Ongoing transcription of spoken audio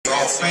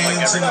all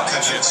fans in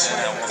attendance,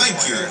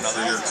 thank you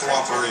for your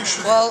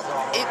cooperation. Well,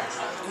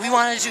 we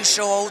wanted to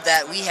show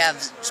that we have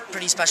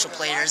pretty special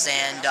players,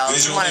 and we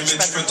wanted to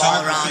spread the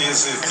ball around, and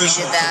we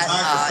did that.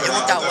 It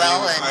worked out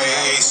well, and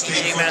we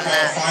did even better than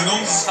that.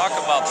 Talk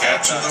about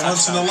that. Capture the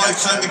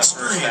once-in-a-lifetime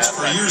experience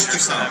for years to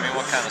come.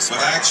 What kind of with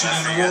action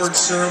and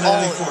awards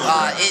ceremony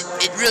choreography.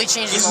 It really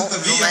changed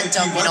the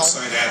momentum. You know,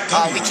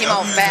 we came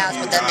out fast,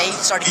 but then they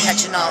started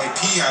catching up,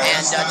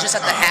 and just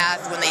at the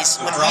half, when we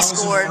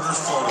scored,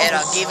 it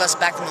gave us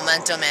back the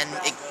momentum, and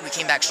we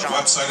came back strong.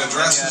 The website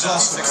address is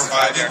also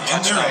provided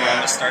in their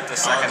ad. Start the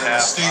second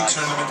half. State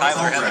tournament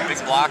Tyler had a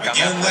big block on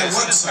Again, that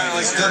website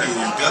is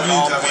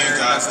www.vipis.org.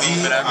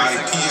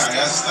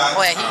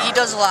 Oh yeah, he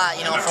does a lot,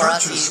 you know, for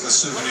us. He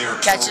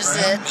catches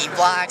it, he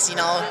blocks, you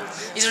know.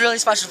 He's a really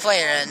special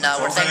player, and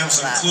we're thankful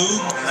for that.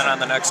 And then on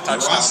the next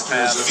touchdown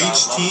pass, of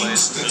each team,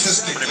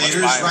 statistic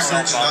leaders,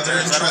 records, and other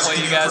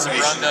interesting information.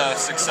 Run to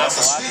information.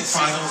 success a lot.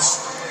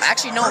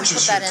 Actually, no, we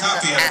put that in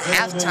at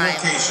halftime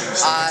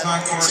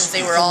since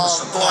they were all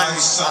going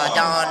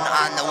down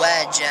on the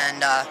wedge,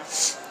 and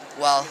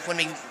well, when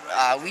we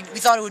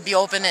thought it would be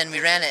open, and we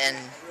ran it and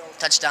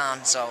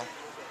touchdown. So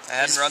I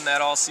hadn't run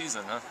that all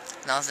season, huh?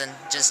 Nothing,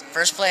 just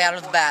first play out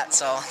of the bat.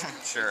 So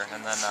sure,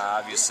 and then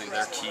obviously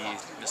their key,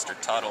 Mr.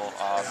 Tuttle.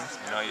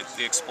 You know,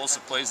 the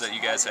explosive plays that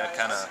you guys had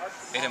kind of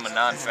made him a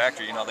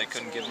non-factor. You know, they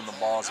couldn't give him the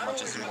ball as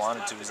much as he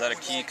wanted to. Was that a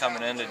key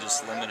coming in to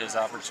just limit his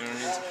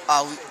opportunities?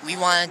 We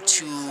wanted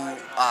to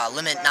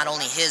limit not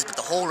only his but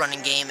the whole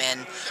running game,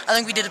 and I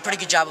think we did a pretty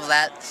good job of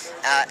that,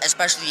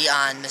 especially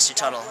on Mr.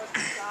 Tuttle.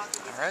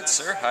 All right,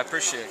 sir. I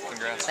appreciate it.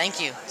 Congrats. Thank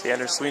you.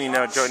 Tanner Sweeney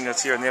now joining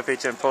us here on the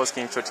FHM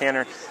postgame. So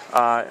Tanner,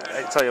 I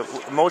tell you,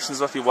 emotions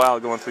must be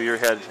wild going through your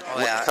head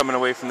coming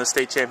away from the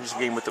state championship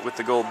game with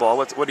the gold ball.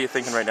 What are you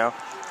thinking right now?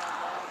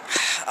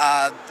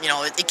 You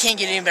know, it can't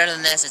get any better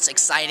than this. It's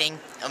exciting,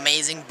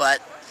 amazing,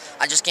 but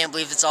I just can't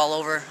believe it's all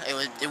over.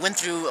 It went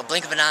through a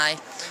blink of an eye,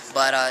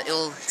 but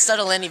it'll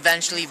settle in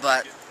eventually.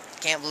 But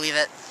can't believe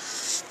it.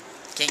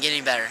 Can't get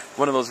any better.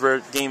 One of those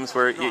rare games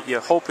where you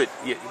hope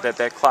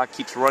that clock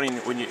keeps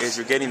running as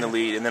you're getting the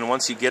lead, and then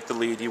once you get the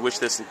lead, you wish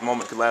this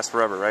moment could last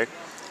forever, right?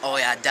 Oh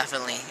yeah,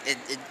 definitely.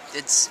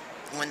 It's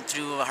went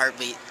through a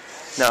heartbeat.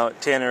 Now,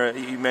 Tanner,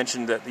 you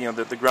mentioned that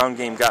the ground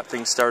game got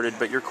things started,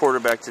 but your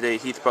quarterback today,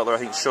 Heath Butler, I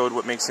think showed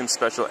what makes him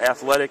special.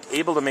 Athletic,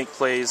 able to make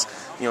plays,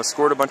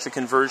 scored a bunch of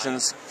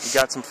conversions,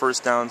 got some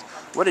first downs.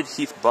 What did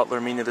Heath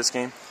Butler mean to this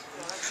game?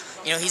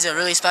 You know, he's a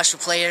really special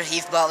player,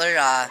 Heath Butler.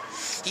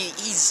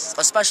 He's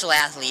a special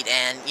athlete,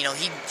 and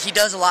he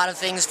does a lot of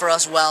things for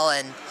us well.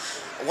 And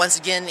once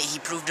again, he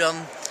proved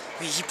to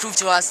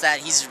us that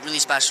he's really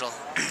special.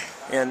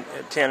 And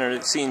Tanner,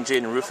 seeing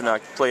Jaden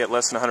Rufinock play at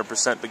less than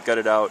 100% but gut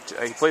it out,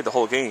 he played the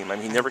whole game. I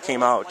mean, he never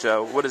came out.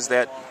 What is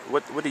that?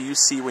 What do you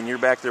see when you're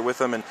back there with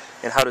him, and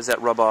how does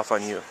that rub off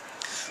on you?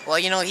 Well,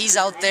 he's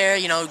out there,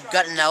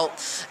 gutting out,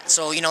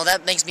 so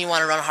that makes me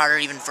want to run harder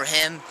even for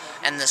him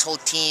and this whole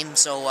team.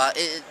 So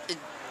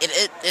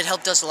it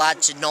helped us a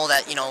lot to know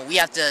that we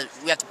have to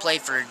play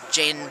for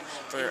Jaden,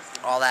 for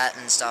all that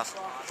and stuff.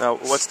 Now,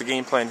 what's the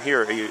game plan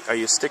here? Are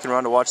you sticking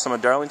around to watch some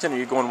of Darlington, or are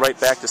you going right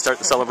back to start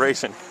the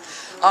celebration?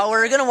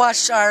 We're going to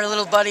watch our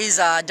little buddies,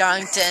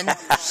 Darlington.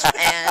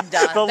 And,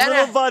 the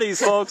little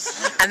buddies,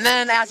 folks. And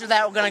then after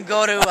that, we're going to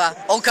go to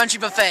Old Country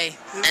Buffet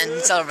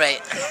and celebrate.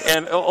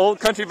 And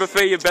Old Country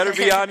Buffet, you better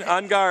be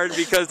on guard,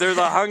 because there's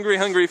a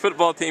hungry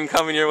football team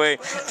coming your way.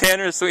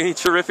 Tanner Sweeney,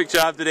 terrific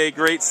job today.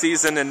 Great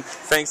season, and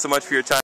thanks so much for your time.